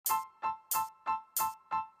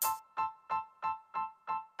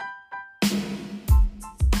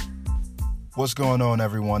What's going on,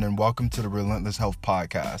 everyone, and welcome to the Relentless Health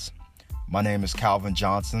Podcast. My name is Calvin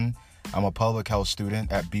Johnson. I'm a public health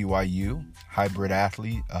student at BYU, hybrid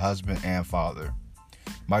athlete, a husband, and father.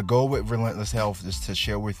 My goal with Relentless Health is to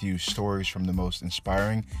share with you stories from the most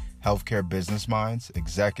inspiring healthcare business minds,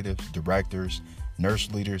 executives, directors,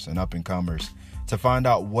 nurse leaders, and up-and-comers to find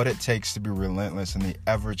out what it takes to be relentless in the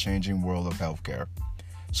ever-changing world of healthcare.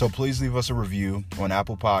 So please leave us a review on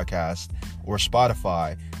Apple Podcasts or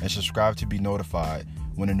Spotify and subscribe to be notified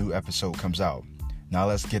when a new episode comes out. Now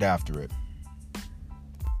let's get after it.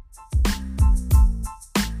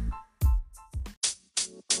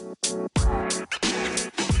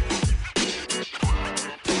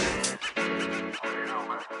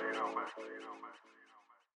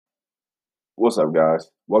 What's up, guys?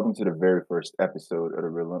 Welcome to the very first episode of the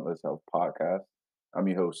Relentless Health Podcast. I'm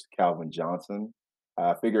your host, Calvin Johnson.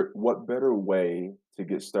 I figured what better way to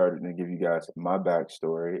get started than give you guys my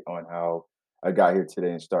backstory on how I got here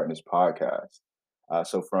today and starting this podcast.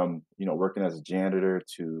 So from, working as a janitor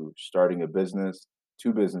to starting a business,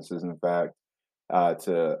 two businesses, in fact,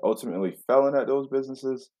 to ultimately failing at those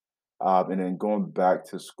businesses, and then going back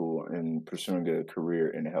to school and pursuing a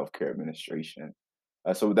career in healthcare administration.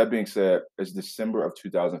 So with that being said, it's December of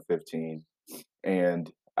 2015,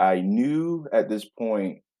 and I knew at this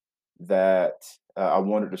point that I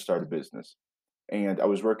wanted to start a business. And I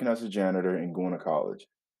was working as a janitor and going to college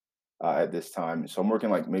at this time. So I'm working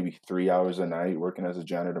like maybe 3 hours a night, working as a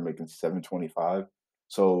janitor, making 725.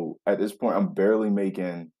 So at this point, I'm barely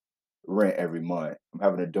making rent every month. I'm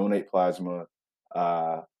having to donate plasma,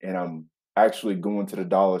 and I'm actually going to the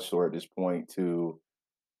dollar store at this point to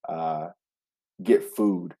uh, get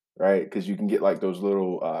food, right? Because you can get like those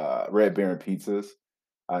little Red Baron pizzas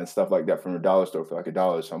and stuff like that from the dollar store for like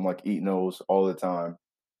 $1. So I'm like eating those all the time,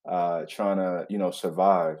 trying to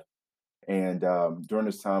survive. And during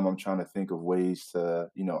this time, I'm trying to think of ways to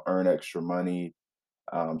earn extra money.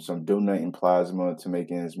 So I'm donating plasma to make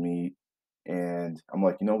ends meet. And I'm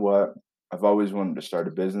like, you know what? I've always wanted to start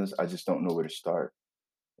a business. I just don't know where to start.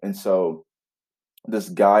 And so this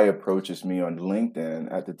guy approaches me on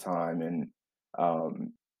LinkedIn at the time, and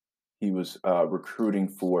um, he was recruiting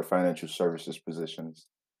for financial services positions.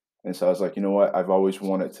 And so I was like, you know what? I've always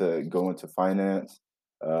wanted to go into finance.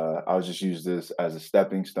 I'll just use this as a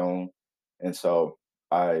stepping stone. And so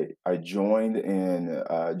I joined in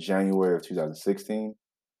January of 2016.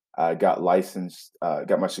 I got licensed,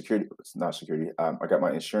 got my security, it's not security, I got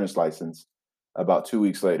my insurance license about 2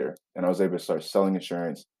 weeks later, and I was able to start selling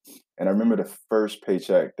insurance. And I remember the first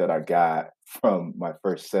paycheck that I got from my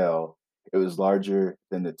first sale, it was larger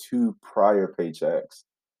than the two prior paychecks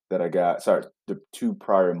that I got, sorry, the two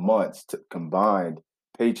prior months combined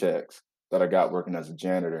paychecks that I got working as a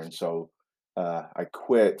janitor. And so I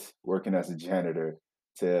quit working as a janitor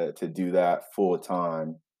to do that full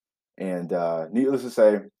time. And needless to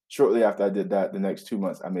say, shortly after I did that, the next 2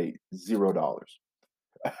 months, I made $0.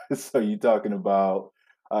 So you talking about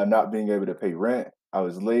not being able to pay rent. I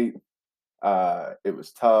was late. It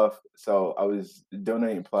was tough. So I was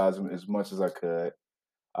donating plasma as much as I could.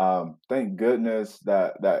 Thank goodness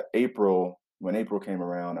that when April came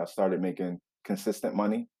around, I started making consistent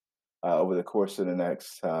money over the course of the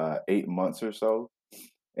next 8 months or so.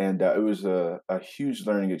 And it was a huge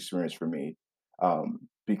learning experience for me,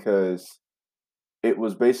 because it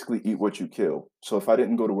was basically eat what you kill. So if I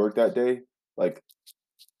didn't go to work that day, like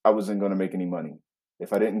I wasn't going to make any money.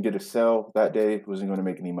 If I didn't get a sale that day, I wasn't going to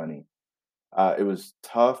make any money. It was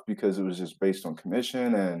tough because it was just based on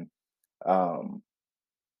commission, and um,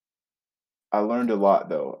 I learned a lot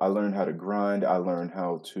though. I learned how to grind. I learned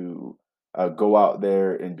how to go out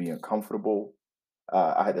there and be uncomfortable.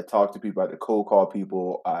 I had to talk to people. I had to cold call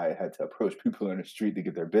people. I had to approach people in the street to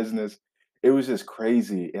get their business. It was just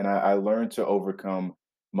crazy, and I learned to overcome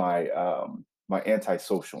my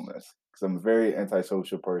antisocialness because I'm a very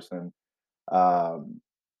antisocial person, um,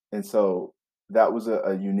 and so that was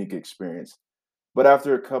a unique experience. But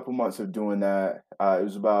after a couple months of doing that, it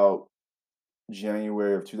was about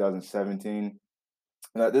January of 2017.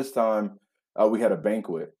 And at this time, we had a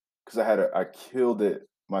banquet because I killed it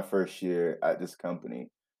my first year at this company.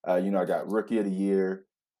 I got Rookie of the Year.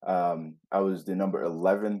 I was the number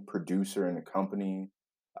 11 producer in the company.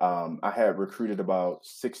 I had recruited about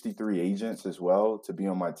 63 agents as well to be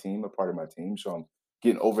on my team, a part of my team. So I'm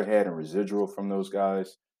getting overhead and residual from those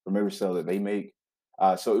guys from every sale that they make.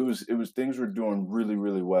 So it was things were doing really,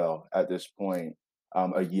 really well at this point,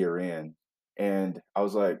 a year in. And I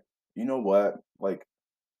was like, you know what? Like,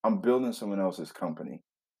 I'm building someone else's company.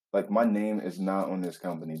 Like, my name is not on this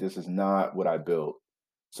company. This is not what I built.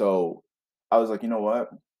 So I was like, you know what?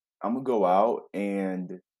 I'm gonna go out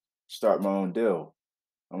and start my own deal.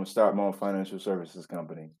 I'm gonna start my own financial services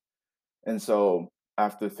company. And so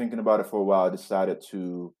after thinking about it for a while, I decided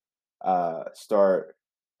to start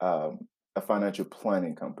a financial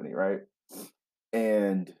planning company, right?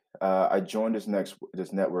 And I joined this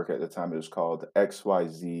network at the time. It was called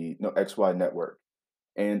XY Network,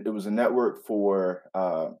 and it was a network for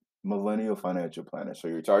millennial financial planners. So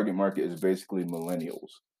your target market is basically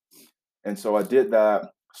millennials. And so I did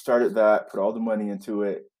that, started that, put all the money into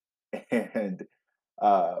it, and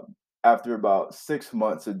uh, after about 6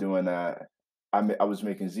 months of doing that, I was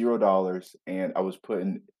making $0, and I was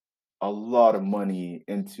putting a lot of money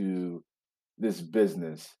into this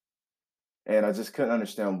business, and I just couldn't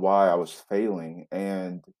understand why I was failing.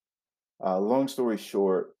 And long story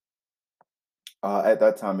short, at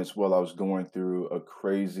that time as well, I was going through a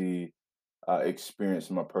crazy experience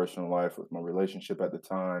in my personal life with my relationship at the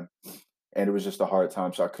time, and it was just a hard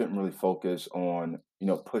time. So I couldn't really focus on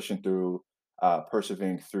pushing through,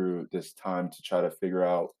 persevering through this time to try to figure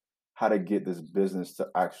out how to get this business to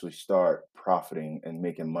actually start profiting and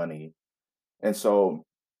making money. And so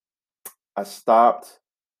I stopped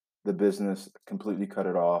the business, completely cut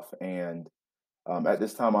it off, and at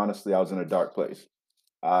this time, honestly, I was in a dark place.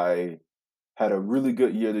 I had a really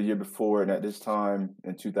good year the year before, and at this time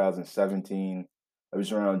in 2017, it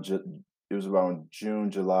was it was around June,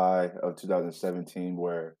 July of 2017,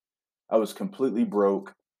 where I was completely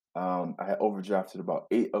broke. I had overdrafted about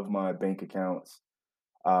 8 of my bank accounts,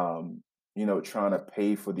 trying to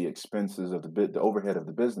pay for the expenses of the overhead of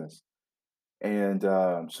the business. And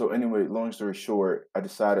so anyway, long story short, I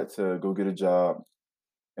decided to go get a job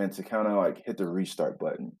and to kind of like hit the restart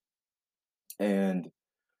button. And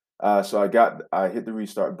so I hit the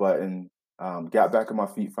restart button, got back on my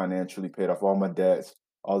feet financially, paid off all my debts,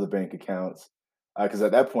 all the bank accounts. Because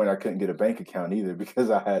at that point I couldn't get a bank account either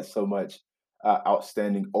because I had so much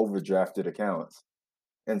outstanding overdrafted accounts.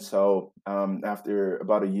 And so after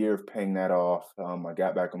about a year of paying that off, I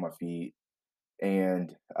got back on my feet,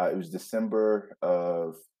 and it was December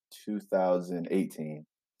of 2018.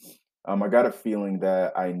 I got a feeling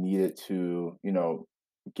that I needed to,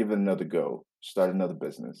 give it another go, start another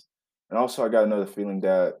business. And also, I got another feeling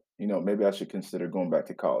that, maybe I should consider going back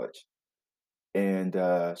to college. And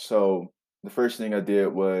so the first thing I did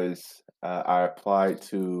was I applied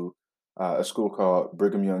to a school called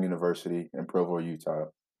Brigham Young University in Provo, Utah.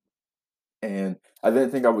 And I didn't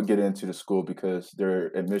think I would get into the school because their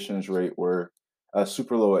admissions rate were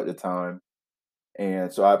super low at the time.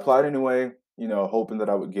 And so I applied anyway, hoping that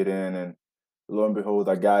I would get in. And lo and behold,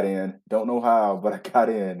 I got in. Don't know how, but I got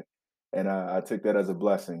in. And I took that as a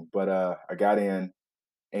blessing. But I got in,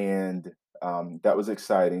 and that was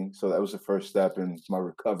exciting. So that was the first step in my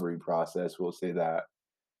recovery process, we'll say that.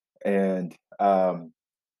 And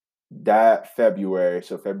that February,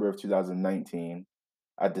 so February of 2019,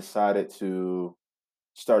 I decided to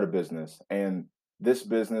start a business. And this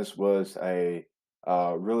business was a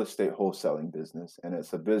real estate wholesaling business. And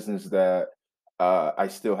it's a business that I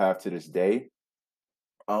still have to this day.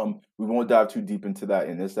 We won't dive too deep into that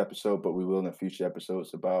in this episode, but we will in future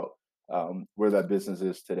episodes about where that business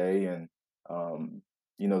is today, and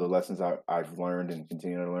the lessons I've learned and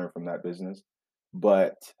continue to learn from that business.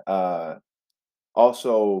 But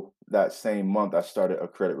also, that same month, I started a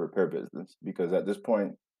credit repair business because at this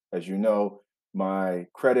point, as you know, my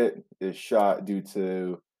credit is shot due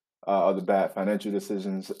to other bad financial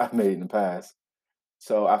decisions I made in the past.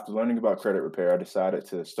 So after learning about credit repair, I decided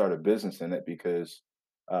to start a business in it because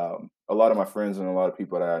a lot of my friends and a lot of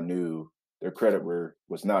people that I knew, their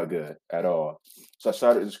was not good at all. So I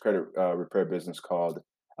started this credit repair business called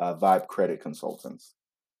Vibe Credit Consultants,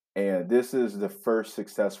 and this is the first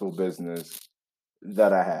successful business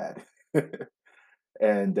that I had.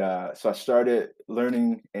 And so I started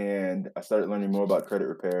learning more about credit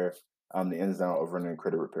repair, the ins and outs of running a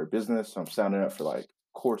credit repair business. So I'm signing up for like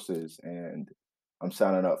courses, and I'm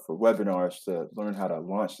signing up for webinars to learn how to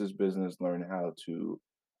launch this business, learn how to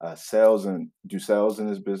do sales in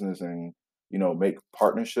this business, and make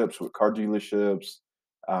partnerships with car dealerships,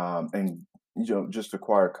 and just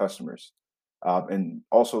acquire customers, and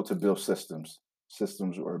also to build systems.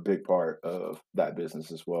 Systems were a big part of that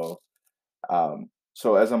business as well.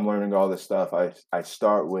 So as I'm learning all this stuff, I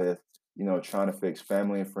start with trying to fix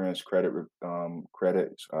family and friends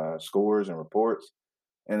credit scores and reports,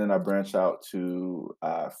 and then I branch out to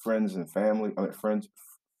friends and family. I mean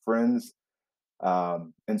friends,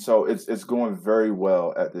 and so it's going very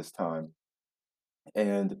well at this time,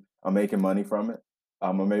 and I'm making money from it.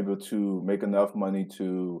 I'm able to make enough money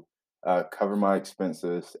to cover my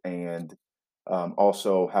expenses, and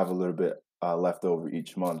also have a little bit left over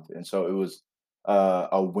each month. And so it was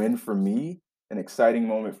a win for me, an exciting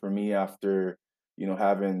moment for me after,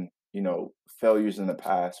 having, failures in the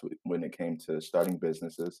past when it came to starting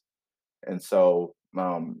businesses. And so,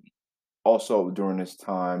 also during this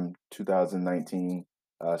time, 2019,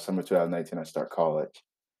 summer 2019, I start college.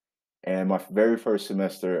 And my very first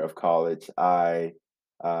semester of college,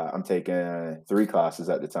 I'm taking 3 classes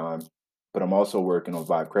at the time, but I'm also working on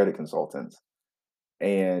 5 credit consultants.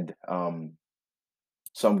 And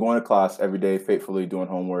so I'm going to class every day, faithfully doing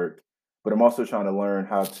homework, but I'm also trying to learn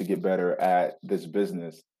how to get better at this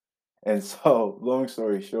business. And so, long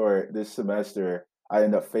story short, this semester I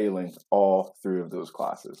end up failing all 3 of those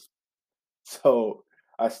classes. So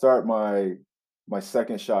I start my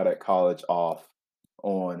second shot at college off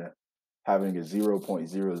on having a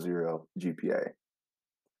 0.00 GPA.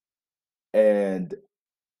 And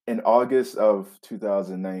in August of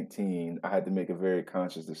 2019, I had to make a very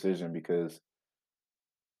conscious decision because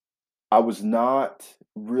I was not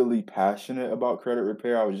really passionate about credit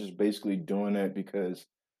repair. I was just basically doing it because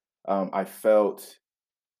I felt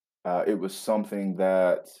it was something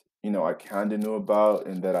that I kind of knew about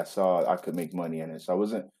and that I saw I could make money in it. So I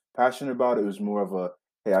wasn't passionate about it. It was more of a,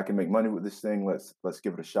 hey, I can make money with this thing. Let's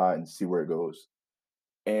give it a shot and see where it goes.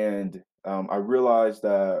 And I realized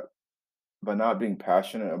that by not being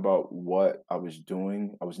passionate about what I was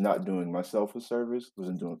doing, I was not doing myself a service,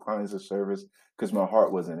 wasn't doing clients a service because my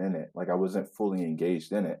heart wasn't in it. Like I wasn't fully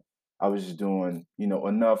engaged in it. I was just doing,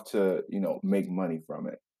 enough to, make money from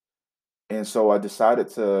it. And so I decided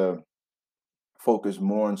to focus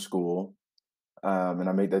more on school. And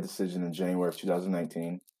I made that decision in January of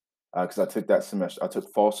 2019 because I took that semester, I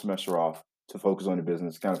took fall semester off to focus on the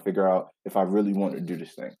business, kind of figure out if I really wanted to do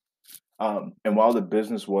this thing. And while the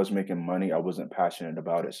business was making money, I wasn't passionate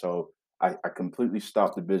about it. So I completely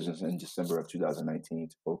stopped the business in December of 2019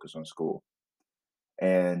 to focus on school.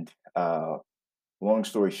 And long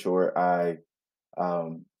story short, I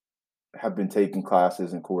um, have been taking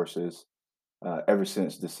classes and courses ever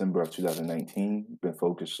since December of 2019, been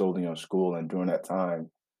focused solely on school. And during that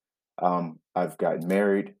time, I've gotten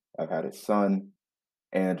married, I've had a son,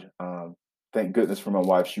 and thank goodness for my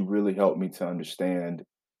wife. She really helped me to understand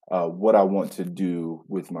what I want to do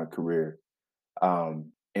with my career.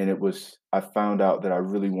 And I found out that I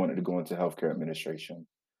really wanted to go into healthcare administration.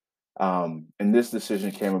 And this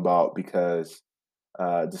decision came about because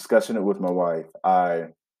discussing it with my wife, I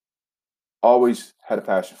always had a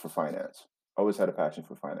passion for finance, always had a passion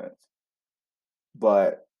for finance.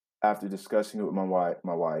 But after discussing it with my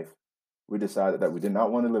wife, we decided that we did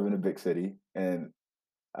not want to live in a big city. And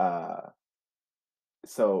uh,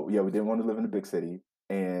 so, yeah, we didn't want to live in a big city.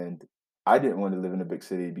 And I didn't want to live in a big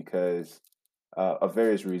city because of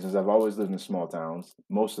various reasons. I've always lived in small towns.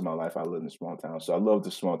 Most of my life, I lived in small towns. So I love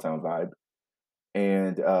the small town vibe.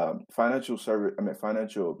 And financial service, I mean,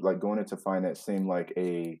 financial, like going into finance seemed like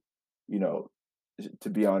you know, to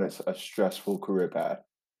be honest, a stressful career path.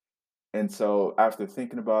 And so after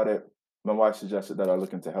thinking about it, my wife suggested that I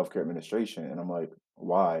look into healthcare administration. And I'm like,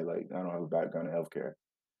 why? Like, I don't have a background in healthcare.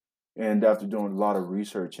 And after doing a lot of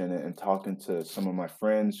research in it and talking to some of my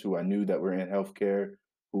friends who I knew that were in healthcare,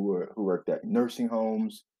 who worked at nursing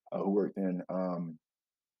homes, who worked in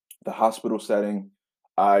the hospital setting,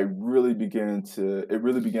 it really began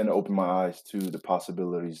to open my eyes to the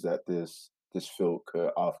possibilities that this field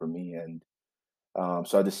could offer me. And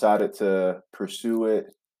so I decided to pursue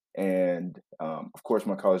it. And of course,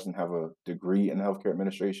 my college didn't have a degree in healthcare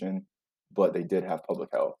administration, but they did have public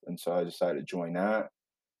health. And so I decided to join that.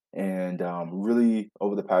 And really,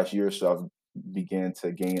 over the past year or so, I've began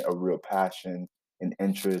to gain a real passion and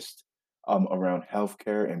interest around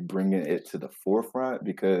healthcare and bringing it to the forefront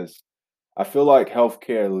because I feel like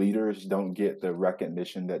healthcare leaders don't get the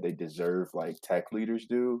recognition that they deserve, like tech leaders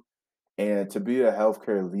do. And to be a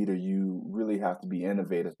healthcare leader, you really have to be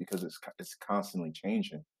innovative because it's constantly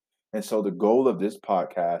changing. And so the goal of this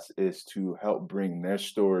podcast is to help bring their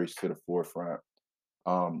stories to the forefront,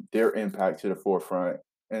 their impact to the forefront,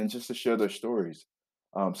 and just to share their stories.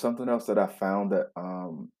 Something else that I found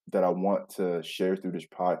that I want to share through this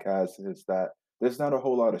podcast is that there's not a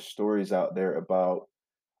whole lot of stories out there about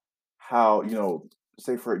how,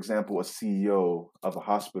 say for example, a CEO of a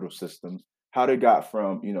hospital system, how they got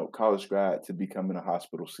from, college grad to becoming a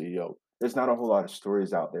hospital CEO. There's not a whole lot of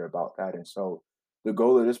stories out there about that. And so the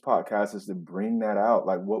goal of this podcast is to bring that out.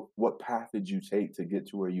 Like what path did you take to get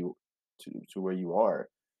to where to where you are?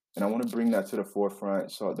 And I want to bring that to the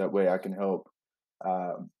forefront so that way I can help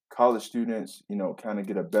college students, kind of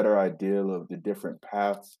get a better idea of the different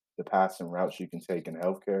paths, the paths and routes you can take in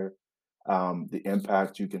healthcare, the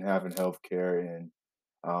impact you can have in healthcare, and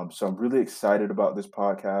So I'm really excited about this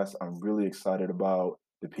podcast. I'm really excited about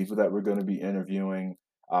the people that we're going to be interviewing,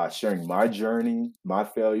 sharing my journey, my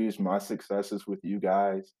failures, my successes with you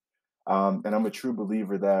guys. And I'm a true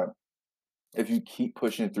believer that if you keep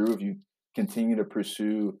pushing through, if you continue to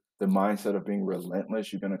pursue the mindset of being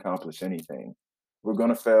relentless, you're going to accomplish anything. We're going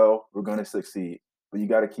to fail, we're going to succeed, but you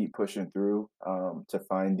got to keep pushing through to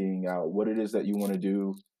finding out what it is that you want to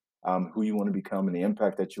do, who you want to become, and the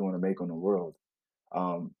impact that you want to make on the world.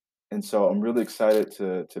 Um, and so I'm really excited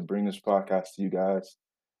to bring this podcast to you guys.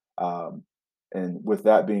 Um, and with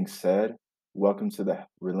that being said, welcome to the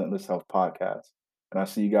Relentless Health Podcast. And I'll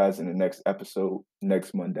see you guys in the next episode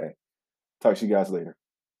next Monday. Talk to you guys later.